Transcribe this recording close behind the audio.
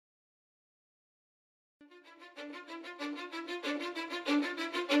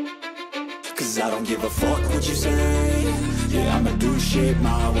Cause I don't give a fuck what you say. Yeah, I'ma do shit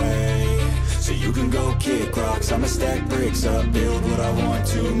my way. So you can go kick rocks, I'ma stack bricks up, build what I want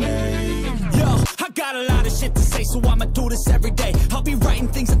to make. Yo, I got a lot of shit to say, so I'ma do this every day. I'll be writing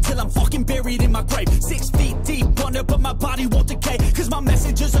things until I'm fucking buried in my grave. 6 feet deep under, but my body won't decay. Cause my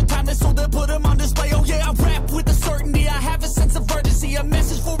messages are timeless, so they'll put them on display. Oh yeah, I rap with a certainty, I have a sense of urgency. A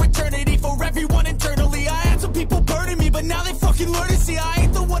message for eternity, for everyone internally. I had some people burning me, but now they fucking learn to see I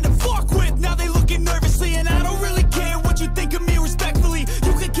ain't the one to fuck with. Now they looking nervously, and I don't really care what you think of me respectfully.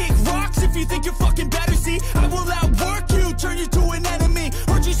 You can kick rocks if you think you're fucking better, see. I will outwork you, turn you to an enemy.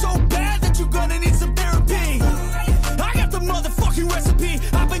 Hurt you so bad that you're gonna need some therapy. I got the motherfucking recipe.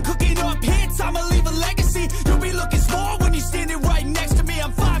 I've been cooking up hits, I'ma leave a legacy. You'll be looking small when you're standing right next to me.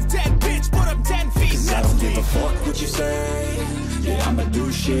 I'm 5'10", bitch, but I'm 10 feet. Cause I don't give a fuck what you say. Yeah, I'ma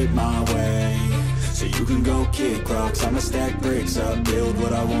do shit my way. So you can go kick rocks, I'ma stack bricks up, build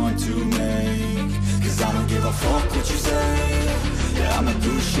what I want to make. Cause I don't give a fuck what you say. Yeah, I'ma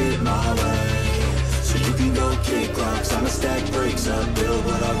do shit my way. So you can go kick rocks, I'ma stack bricks up, build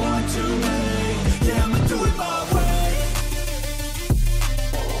what I want to make.